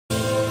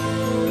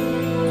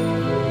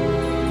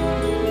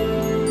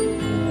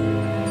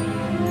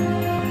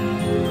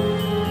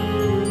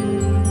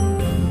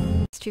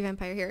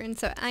TruVampire here, and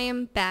so I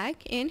am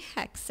back in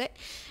Hexxit.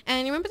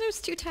 And you remember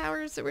those two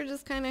towers that were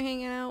just kind of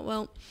hanging out?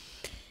 Well,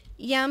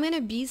 yeah, I'm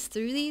gonna beast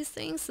through these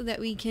things so that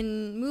we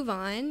can move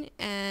on,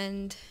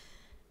 and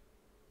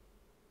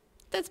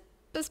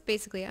that's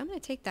basically it. I'm gonna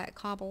take that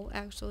cobble,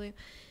 actually,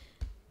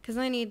 because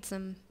I need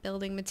some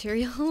building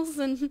materials,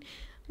 and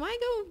why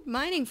go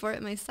mining for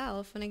it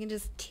myself when I can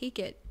just take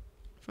it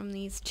from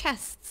these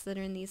chests that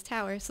are in these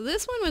towers? So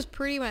this one was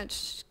pretty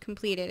much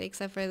completed,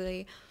 except for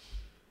the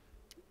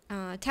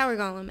tower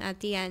golem at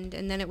the end,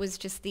 and then it was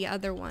just the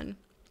other one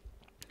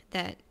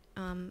that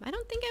I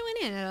don't think I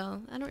went in at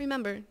all. I don't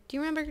remember. Do you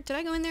remember? Did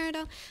I go in there at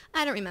all?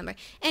 I don't remember.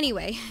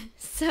 Anyway,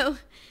 so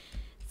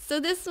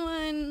this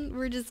one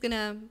we're just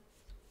gonna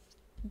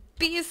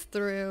beast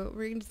through.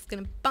 We're just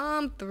gonna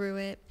bomb through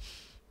it,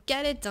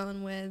 get it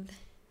done with.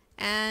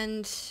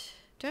 And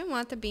do I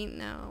want the bean?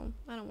 No,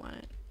 I don't want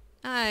it.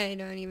 I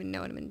don't even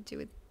know what I'm gonna do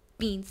with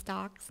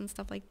beanstalks and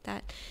stuff like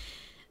that.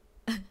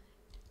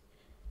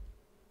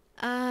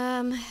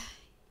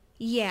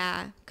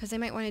 Yeah, because I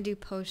might want to do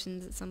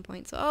potions at some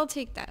point, so I'll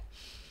take that.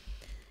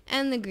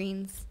 And the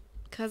greens,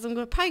 because I'm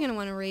probably going to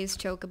want to raise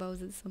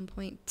chocobos at some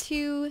point,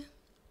 too.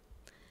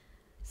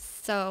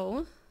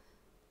 So,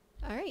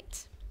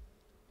 alright.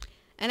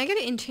 And I got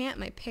to enchant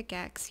my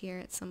pickaxe here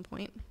at some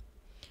point.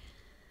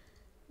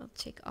 I'll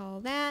take all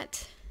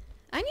that.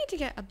 I need to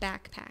get a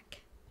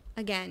backpack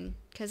again,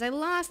 because I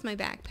lost my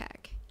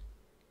backpack.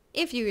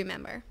 If you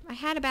remember, I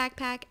had a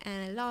backpack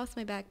and I lost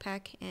my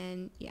backpack,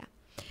 and yeah.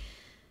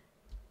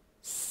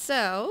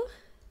 So,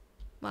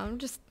 well, I'm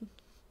just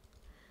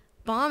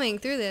bombing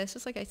through this,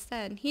 just like I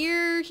said.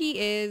 Here he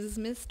is,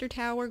 Mr.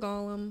 Tower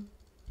Golem.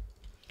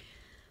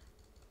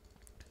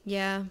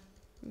 Yeah.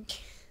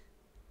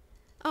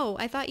 Oh,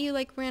 I thought you,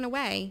 like, ran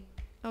away.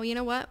 Oh, you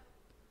know what?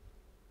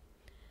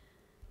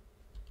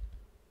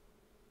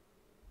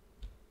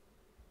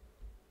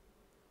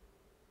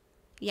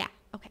 Yeah,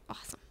 okay,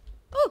 awesome.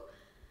 Oh!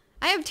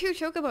 I have 2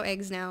 chocobo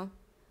eggs now.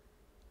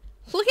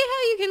 Look at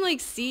how you can, like,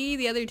 see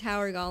the other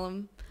tower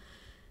golem.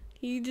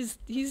 He's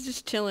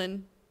just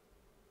chilling.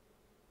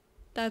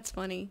 That's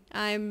funny.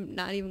 I'm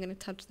not even gonna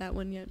touch that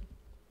one yet.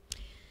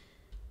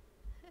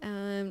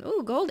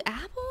 Oh, gold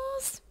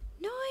apples?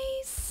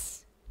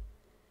 Nice!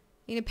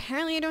 And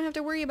apparently I don't have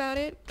to worry about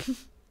it.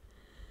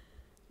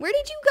 Where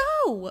did you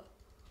go? What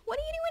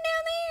are you doing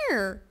down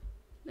there?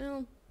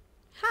 No.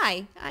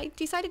 Hi, I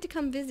decided to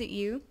come visit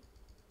you.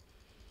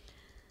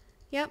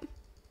 Yep.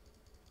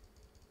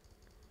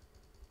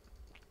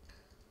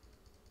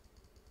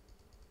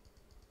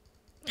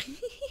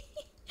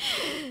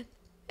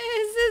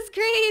 This is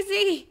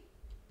crazy.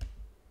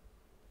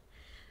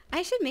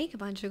 I should make a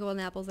bunch of golden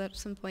apples at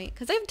some point,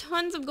 because I have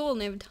tons of gold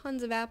and I have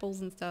tons of apples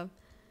and stuff.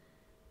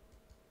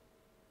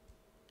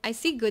 I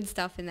see good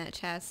stuff in that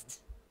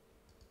chest.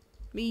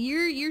 But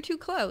you're too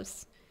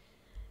close.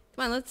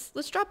 Come on,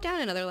 let's drop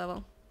down another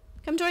level.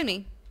 Come join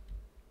me.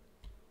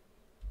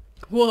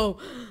 Whoa,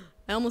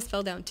 I almost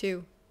fell down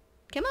too.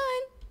 Come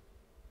on.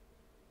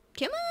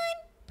 Come on.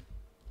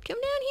 Come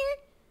down here.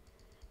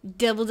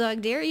 Double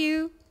dog dare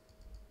you.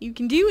 You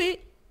can do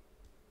it.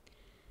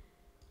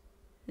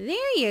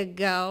 There you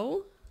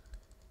go.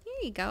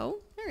 There you go.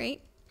 All right.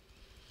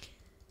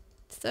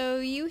 So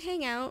you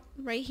hang out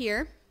right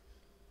here,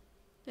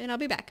 and I'll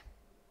be back.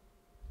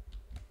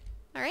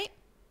 All right?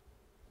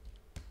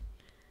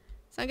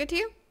 Sound good to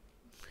you?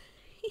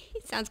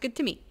 Sounds good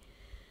to me.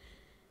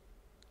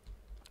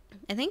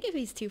 I think if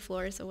he's 2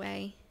 floors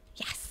away,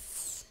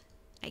 yes,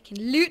 I can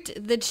loot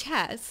the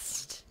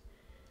chest,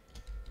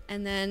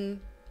 and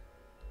then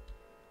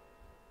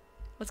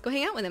let's go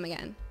hang out with him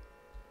again.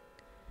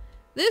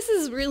 This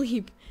is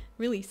really,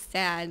 really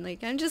sad.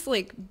 Like, I'm just,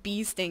 like,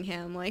 beasting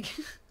him, like.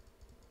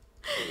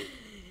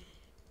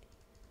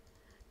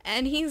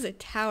 And he's a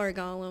tower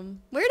golem.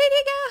 Where did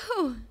he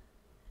go?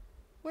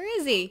 Where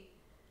is he?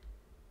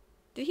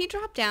 Did he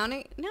drop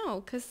down? No,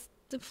 because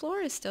the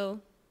floor is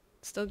still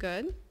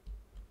good.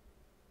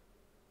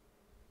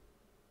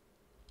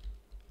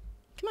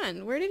 Come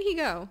on, where did he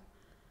go?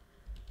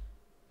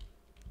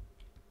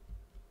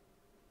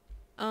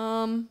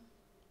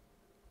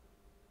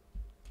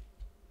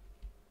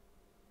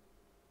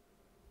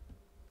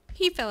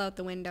 He fell out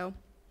the window.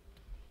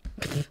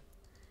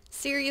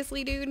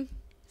 Seriously, dude?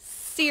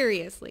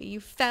 Seriously,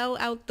 you fell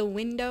out the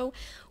window?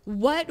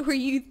 What were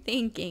you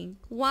thinking?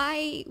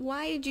 Why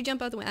did you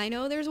jump out the window? I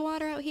know there's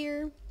water out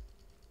here.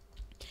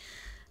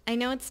 I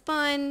know it's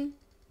fun,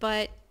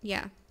 but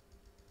yeah.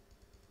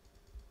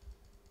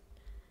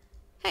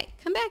 Hey,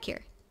 come back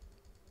here.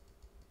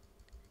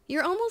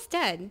 You're almost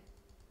dead.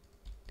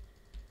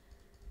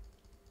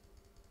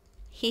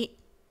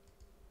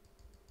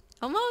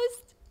 Almost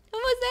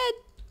dead.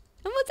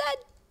 Almost dead.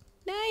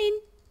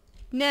 9.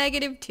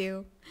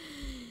 -2.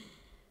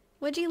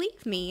 What'd you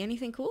leave me?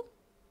 Anything cool?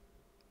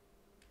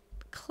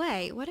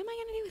 Clay. What am I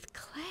gonna do with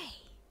clay?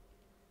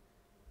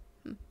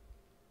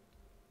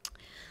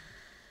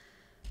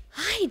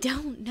 I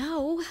don't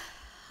know.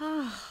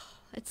 Oh,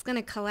 it's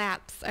gonna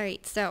collapse.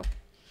 Alright, so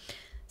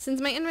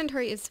since my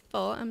inventory is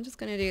full, I'm just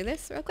gonna do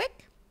this real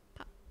quick.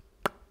 Pop.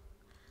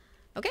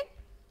 Okay.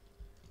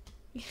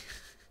 This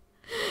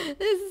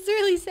is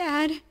really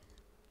sad.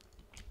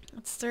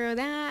 Let's throw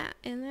that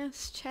in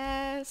this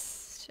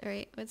chest.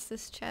 Alright, what's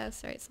this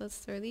chest? Alright, so let's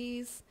throw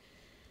these.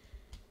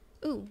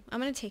 Ooh, I'm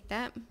gonna take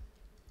that.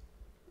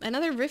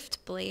 Another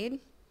rift blade.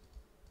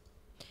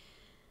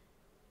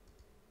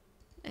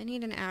 I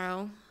need an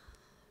arrow.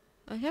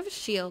 I have a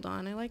shield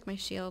on. I like my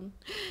shield.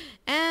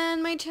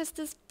 And my chest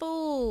is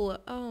full.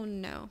 Oh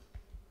no.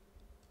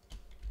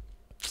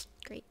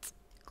 Great.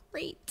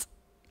 Great.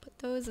 Put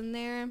those in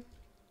there.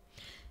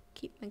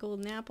 Keep my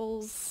golden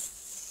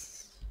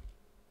apples.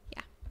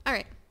 Yeah.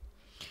 Alright.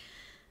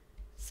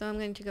 So I'm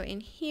going to go in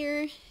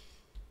here.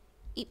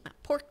 Eat my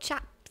pork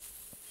chops.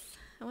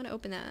 I want to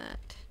open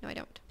that. No, I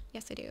don't.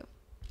 Yes, I do.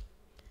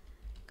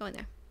 Go in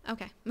there.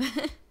 Okay.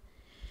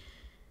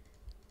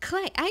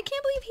 Clay. I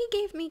can't believe he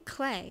gave me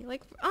clay.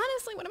 Like,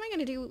 honestly, what am I going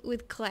to do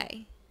with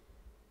clay?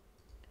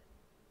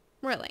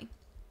 Really?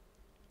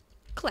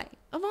 Clay.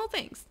 Of all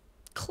things.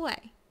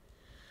 Clay.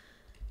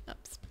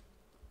 Oops.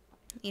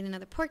 Eat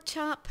another pork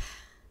chop.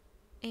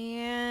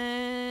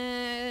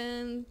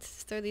 And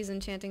throw these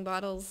enchanting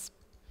bottles.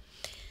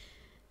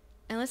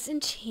 And let's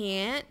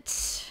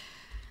enchant.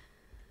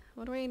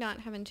 What do I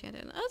not have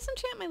enchanted? Let's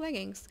enchant my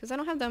leggings, because I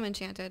don't have them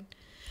enchanted.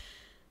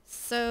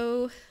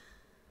 So,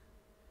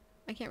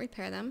 I can't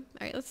repair them.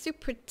 Alright, let's do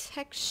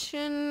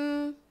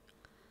protection.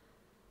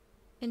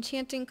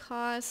 Enchanting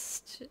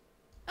cost.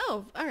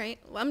 Oh, alright.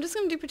 Well, I'm just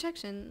going to do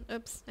protection.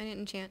 Oops, I didn't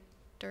enchant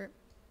dirt.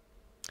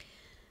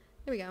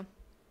 There we go.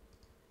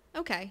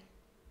 Okay.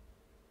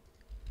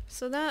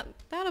 So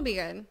that'll be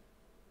good.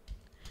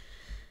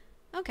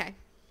 Okay.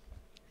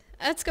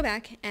 Let's go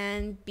back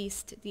and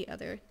beast the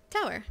other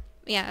tower.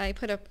 Yeah, I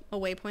put up a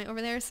waypoint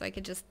over there so I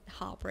could just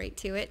hop right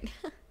to it.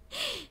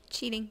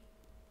 Cheating.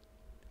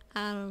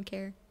 I don't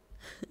care.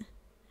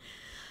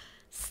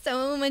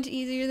 So much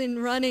easier than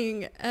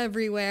running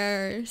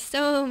everywhere.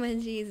 So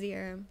much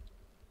easier.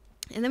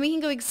 And then we can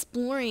go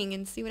exploring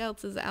and see what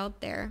else is out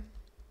there.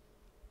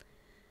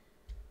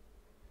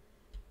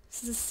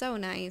 This is so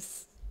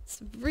nice.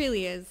 This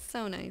really is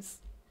so nice.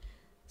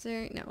 Is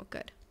there... No,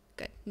 good.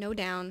 Good. No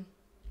down.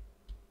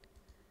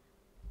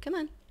 Come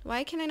on.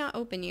 Why can I not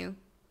open you?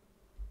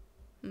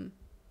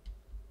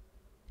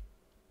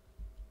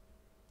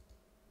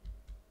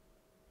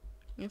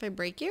 If I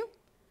break you?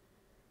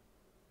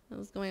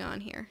 What's going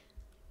on here?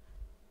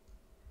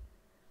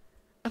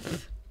 I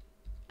think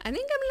I'm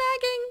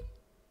lagging.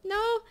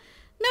 No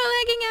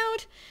lagging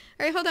out.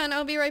 Alright, hold on.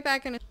 I'll be right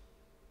back.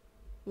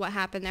 What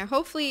happened there?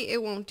 Hopefully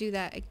it won't do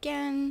that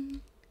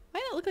again. Why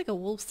did it look like a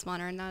wolf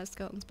spawner and not a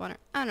skeleton spawner?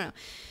 I don't know.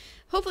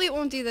 Hopefully it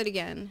won't do that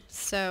again.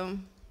 So,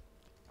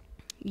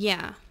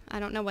 yeah. I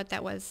don't know what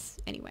that was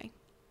anyway.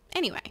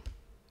 Anyway,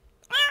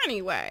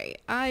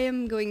 I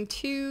am going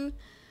to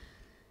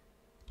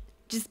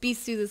just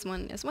beast through this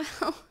one as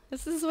well.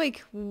 This is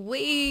like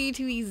way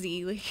too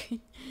easy. Like,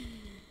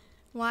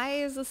 why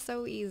is this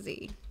so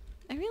easy?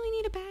 I really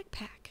need a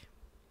backpack.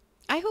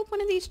 I hope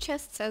one of these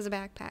chests has a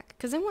backpack,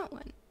 because I want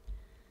one.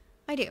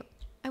 I do.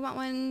 I want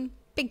one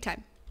big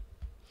time.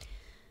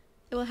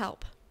 It will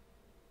help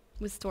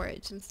with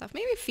storage and stuff.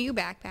 Maybe a few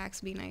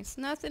backpacks would be nice.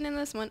 Nothing in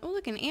this one. Oh,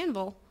 look, an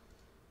anvil.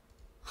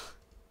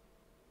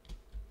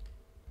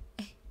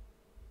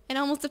 And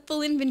almost a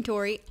full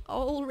inventory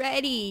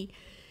already.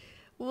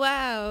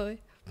 Wow.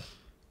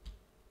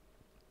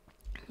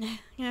 I'm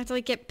gonna have to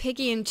like get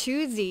picky and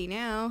choosy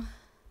now.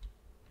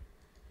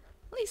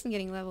 At least I'm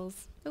getting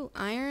levels. Oh,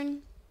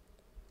 iron.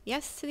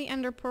 Yes to the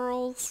ender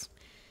pearls.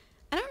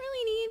 I don't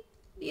really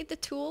need the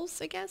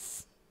tools, I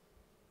guess.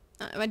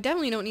 I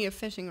definitely don't need a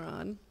fishing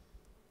rod.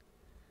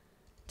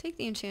 Take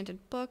the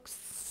enchanted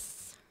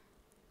books.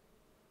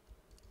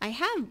 I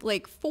have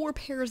like 4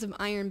 pairs of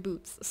iron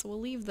boots, so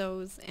we'll leave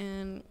those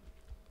and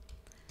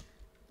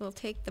we'll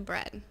take the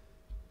bread.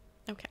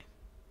 Okay.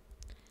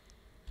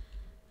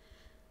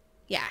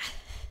 Yeah.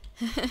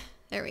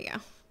 There we go.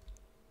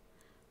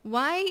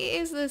 Why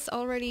is this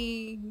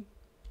already...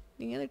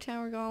 The other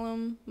tower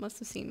golem must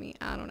have seen me.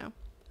 I don't know.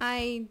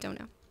 I don't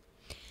know.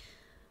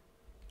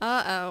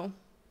 Uh-oh.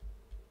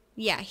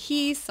 Yeah,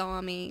 he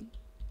saw me.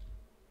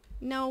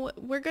 No,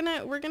 we're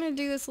gonna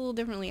do this a little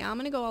differently. I'm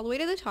gonna go all the way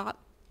to the top.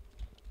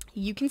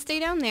 You can stay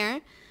down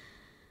there.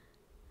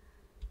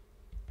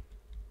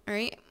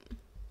 Alright.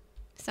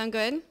 Sound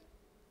good?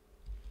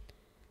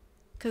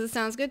 Because it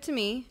sounds good to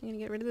me. I'm gonna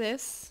get rid of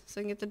this so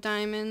I can get the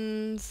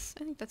diamonds.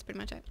 I think that's pretty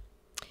much it.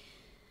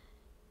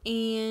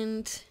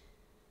 And...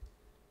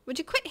 Would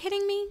you quit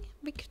hitting me?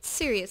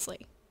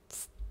 Seriously.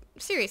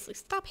 Seriously,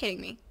 stop hitting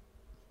me.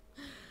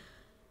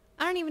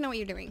 I don't even know what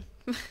you're doing.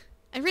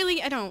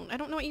 I don't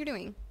know what you're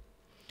doing.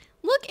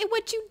 Look at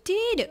what you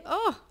did!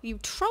 Oh, you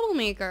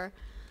troublemaker.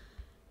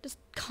 Just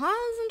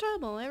causing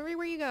trouble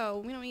everywhere you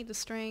go. We don't need the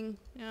string.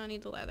 We don't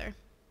need the leather.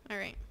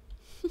 Alright.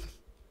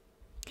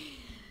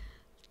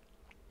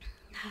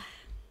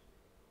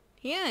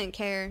 He didn't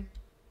care.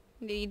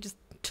 He just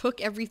took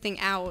everything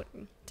out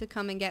to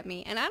come and get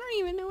me. And I don't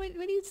even know what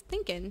he's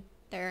thinking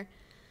there.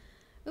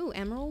 Ooh,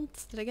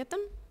 emeralds. Did I get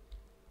them?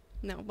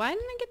 No. Why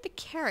didn't I get the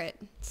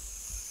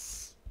carrots?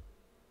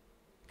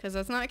 Because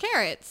that's not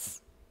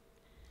carrots.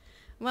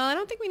 Well, I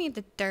don't think we need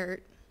the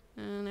dirt.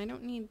 And I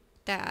don't need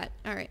that.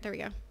 Alright, there we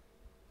go.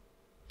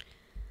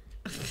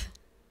 It's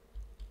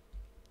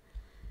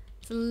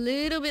a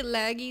little bit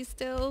laggy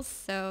still,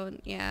 so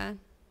yeah.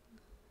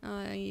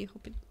 I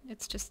hope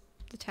it's just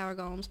the tower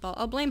golem's fault.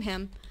 I'll blame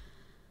him.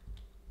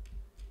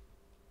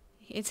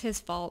 It's his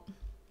fault.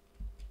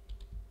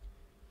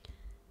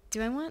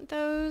 Do I want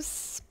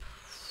those?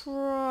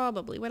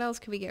 Probably. What else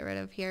could we get rid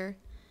of here?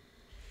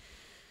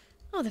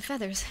 Oh, the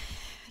feathers.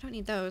 I don't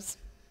need those.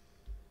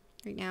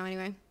 Right now,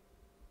 anyway.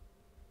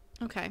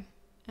 Okay.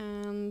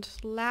 And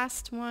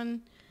last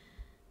one.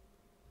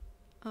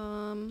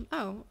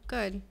 Oh,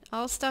 good.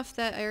 All stuff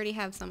that I already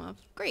have some of.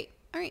 Great.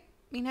 Alright.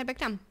 We can head back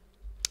down.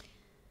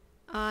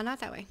 Not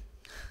that way.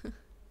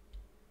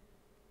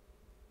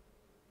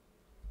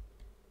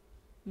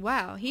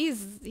 Wow,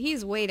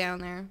 he's way down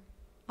there.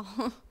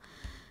 Oh,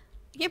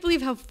 I can't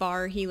believe how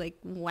far he, like,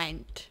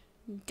 went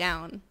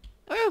down.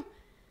 Oh!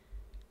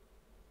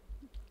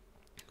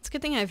 It's a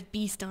good thing I have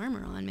beast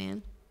armor on,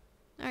 man.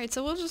 Alright,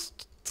 so we'll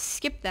just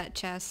skip that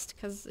chest,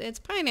 because it's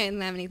probably not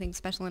gonna have anything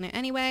special in it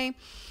anyway.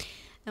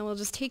 And we'll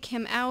just take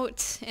him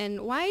out.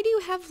 And why do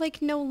you have,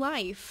 like, no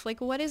life? Like,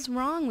 what is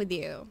wrong with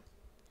you?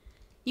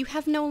 You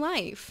have no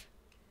life.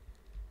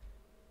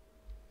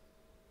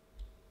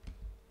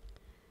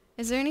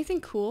 Is there anything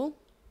cool?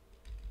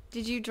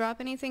 Did you drop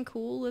anything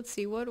cool? Let's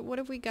see. What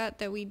have we got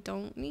that we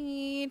don't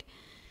need?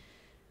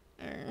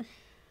 What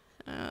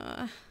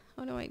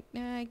do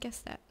I guess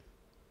that.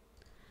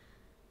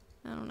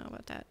 I don't know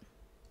about that.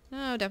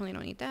 No, definitely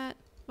don't need that.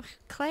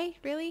 Clay?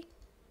 Really?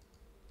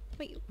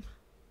 Wait.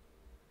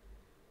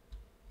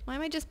 Why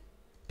am I just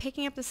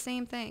picking up the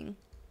same thing?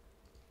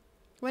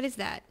 What is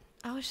that?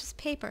 Oh, it's just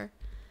paper.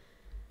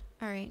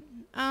 Alright.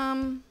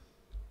 Hi.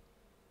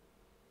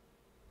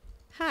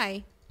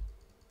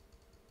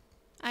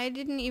 I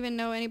didn't even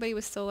know anybody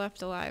was still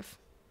left alive.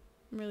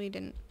 Really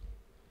didn't.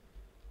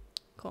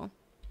 Cool.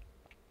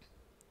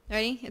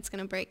 Ready? It's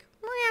gonna break.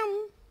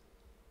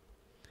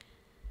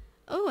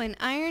 Oh, an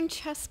iron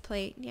chest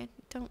plate. Yeah,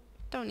 don't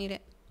need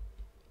it.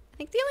 I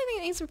think the only thing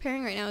that needs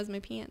repairing right now is my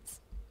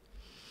pants.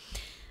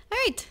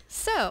 Alright,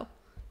 so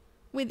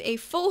with a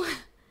full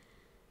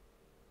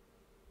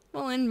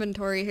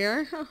inventory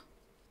here.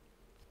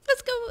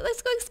 Let's go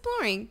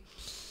exploring.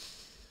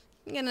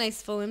 We got a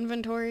nice full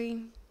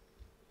inventory.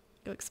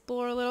 Go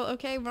explore a little.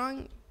 Okay,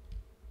 wrong.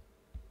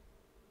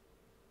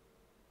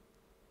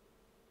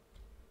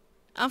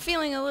 I'm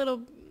feeling a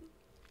little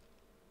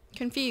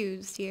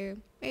confused here.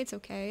 It's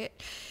okay.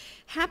 It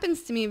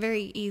happens to me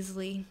very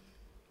easily.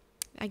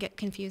 I get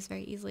confused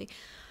very easily.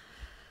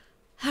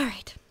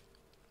 Alright.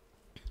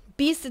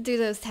 Beasted through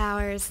those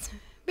towers.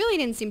 Really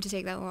didn't seem to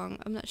take that long.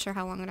 I'm not sure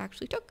how long it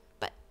actually took,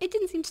 but it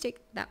didn't seem to take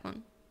that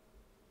long.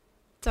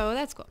 So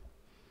that's cool.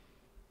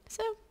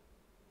 So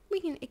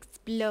we can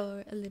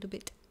explore a little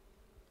bit.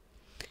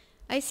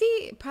 I see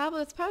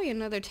it's probably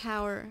another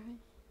tower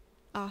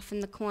off in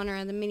the corner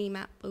of the mini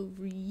map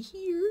over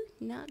here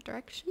in that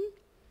direction.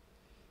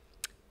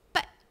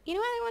 But you know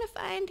what I want to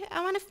find?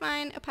 I want to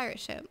find a pirate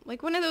ship.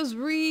 Like one of those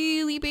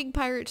really big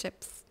pirate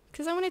ships.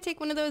 Because I want to take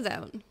one of those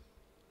out.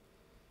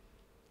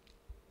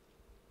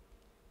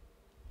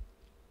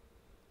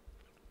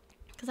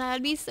 Because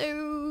that'd be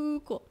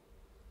so cool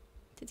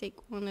to take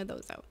one of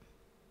those out.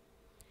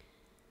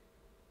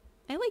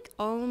 I like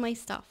all my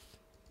stuff.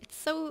 It's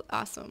so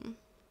awesome.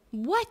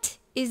 What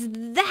is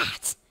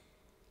that?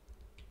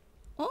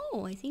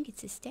 Oh, I think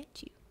it's a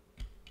statue.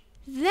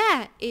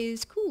 That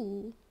is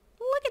cool.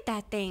 Look at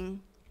that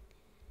thing.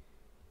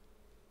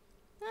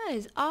 That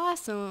is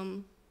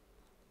awesome.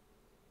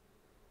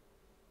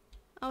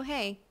 Oh,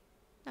 hey.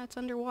 That's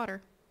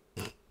underwater.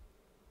 I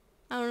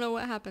don't know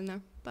what happened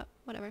there, but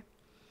whatever.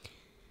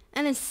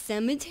 And a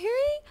cemetery?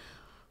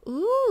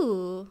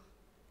 Ooh.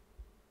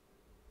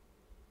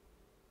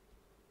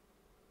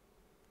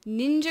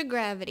 Ninja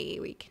gravity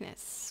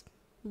weakness.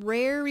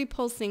 Rare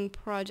repulsing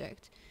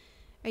project.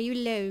 Are you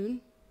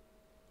alone?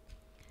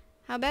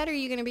 How bad are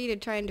you going to be to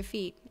try and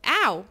defeat?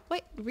 Ow!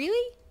 What?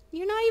 Really?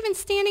 You're not even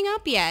standing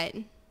up yet.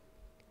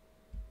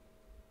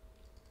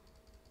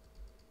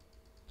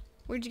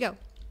 Where'd you go?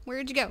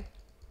 Where'd you go?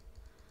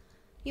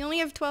 You only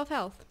have 12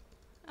 health.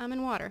 I'm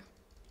in water.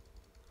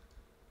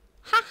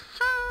 Ha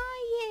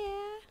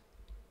ha,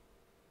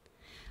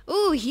 yeah.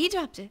 Ooh, he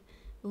dropped it.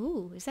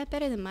 Ooh, is that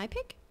better than my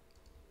pick?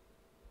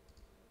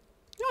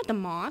 I want the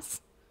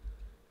moss.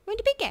 I want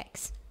the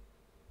pickaxe.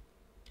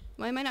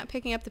 Why am I not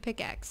picking up the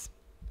pickaxe?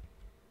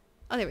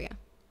 Oh, there we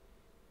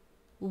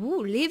go.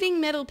 Ooh, living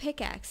metal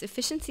pickaxe.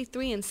 Efficiency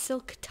 3 and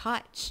silk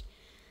touch.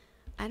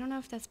 I don't know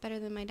if that's better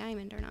than my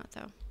diamond or not,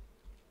 though.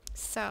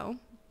 So,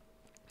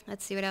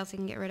 let's see what else I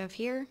can get rid of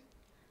here.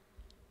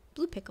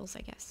 Blue pickles,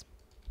 I guess.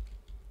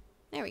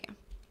 There we go.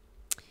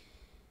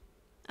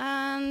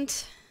 And...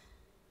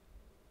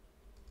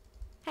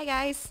 hi,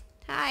 guys.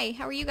 Hi,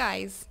 how are you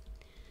guys?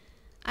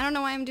 I don't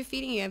know why I'm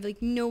defeating you. I have,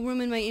 like, no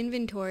room in my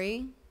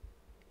inventory.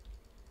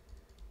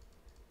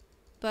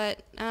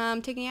 But,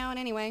 I'm taking you out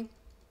anyway.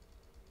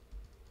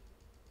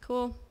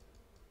 Cool.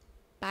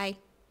 Bye.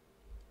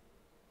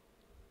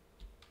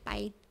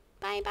 Bye.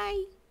 Bye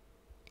bye.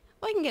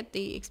 Well, I can get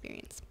the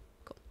experience.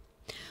 Cool.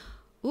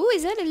 Ooh,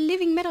 is that a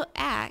living metal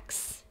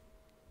axe?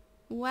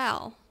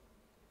 Well,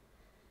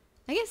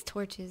 I guess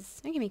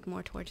torches. I can make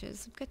more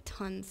torches. I've got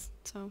tons,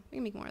 so I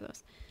can make more of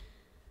those.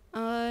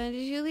 Did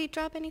you elite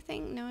drop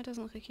anything? No, it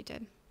doesn't look like you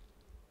did.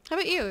 How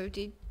about you?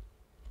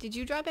 Did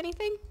you drop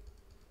anything?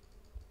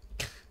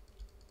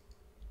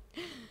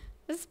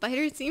 The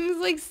spider seems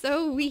like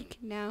so weak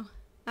now.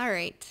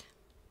 Alright.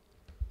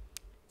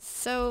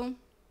 So,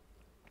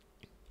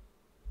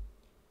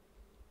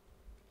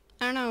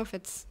 I don't know if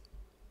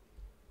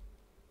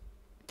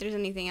there's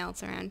anything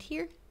else around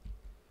here.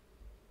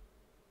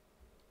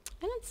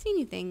 I don't see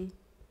anything.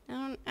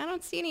 I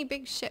don't see any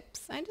big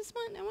ships. I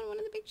want one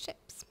of the big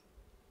ships.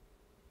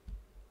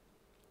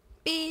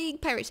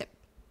 Big pirate ship.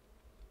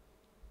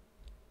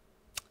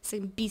 So I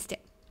can beast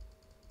it.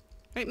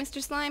 Right,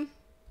 Mr. Slime?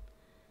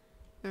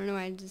 I don't know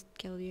why I just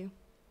killed you.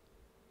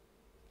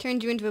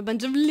 Turned you into a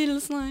bunch of little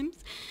slimes.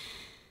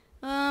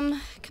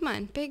 Come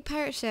on, big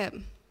pirate ship.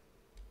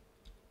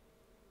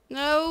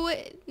 No,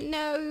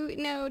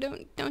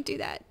 don't do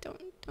that.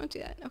 Don't do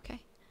that.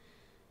 Okay.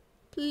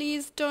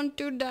 Please don't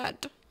do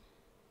that.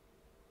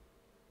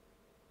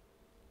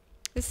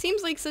 This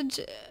seems like such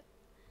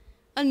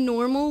a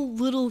normal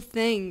little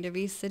thing to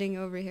be sitting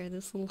over here,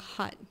 this little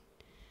hut.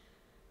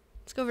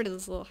 Let's go over to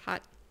this little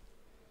hut.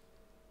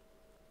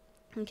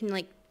 We can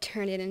like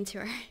turn it into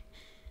our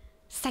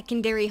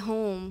secondary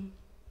home.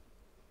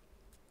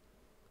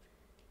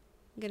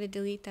 I'm gonna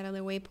delete that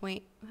other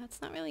waypoint.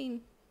 That's not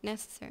really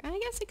necessary. I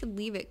guess I could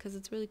leave it because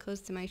it's really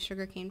close to my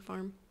sugarcane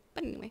farm.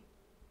 But anyway.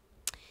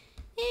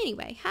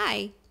 Anyway,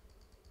 hi.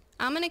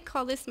 I'm gonna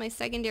call this my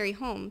secondary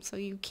home, so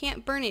you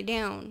can't burn it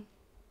down.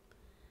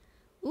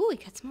 Ooh, we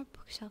got some more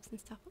bookshelves and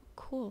stuff. Oh,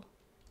 cool.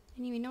 I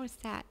didn't even notice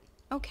that.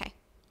 Okay.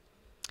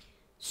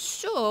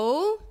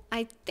 So,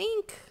 I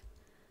think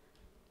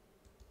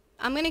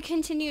I'm gonna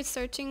continue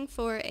searching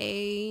for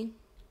a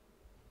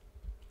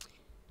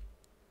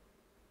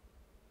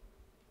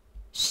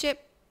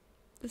ship.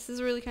 This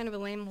is really kind of a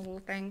lame little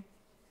thing.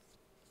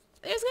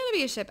 There's gotta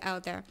be a ship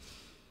out there.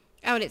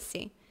 Out at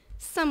sea.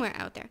 Somewhere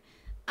out there.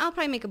 I'll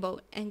probably make a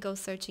boat and go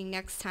searching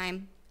next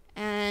time.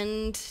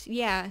 And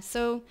yeah,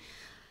 so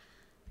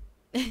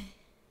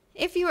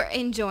if you are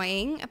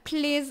enjoying,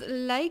 please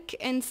like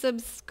and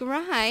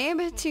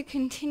subscribe to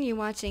continue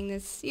watching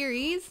this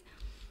series.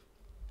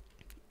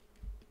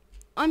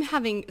 I'm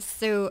having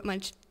so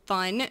much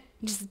fun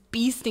just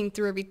beasting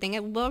through everything. I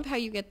love how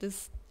you get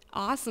this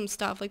awesome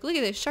stuff. Like, look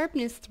at this,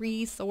 sharpness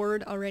 3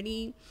 sword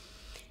already.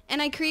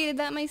 And I created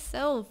that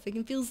myself. I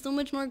can feel so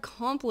much more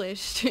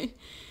accomplished.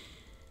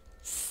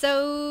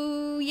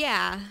 So,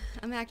 yeah.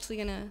 I'm actually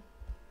gonna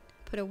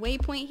put a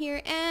waypoint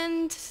here,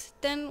 and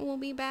then we'll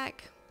be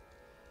back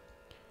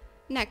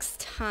next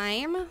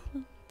time.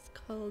 Let's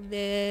call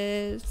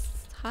this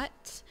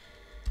hut.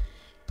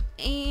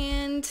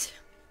 And,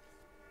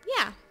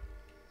 yeah.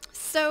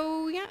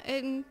 So, yeah,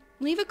 and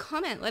leave a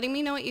comment letting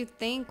me know what you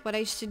think, what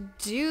I should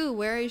do,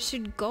 where I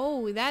should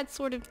go, that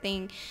sort of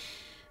thing.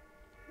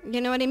 You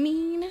know what I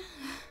mean?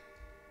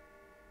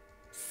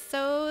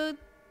 So,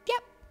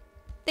 yep.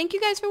 Thank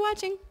you guys for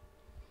watching.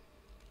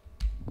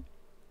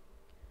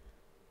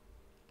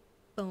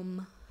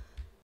 Boom.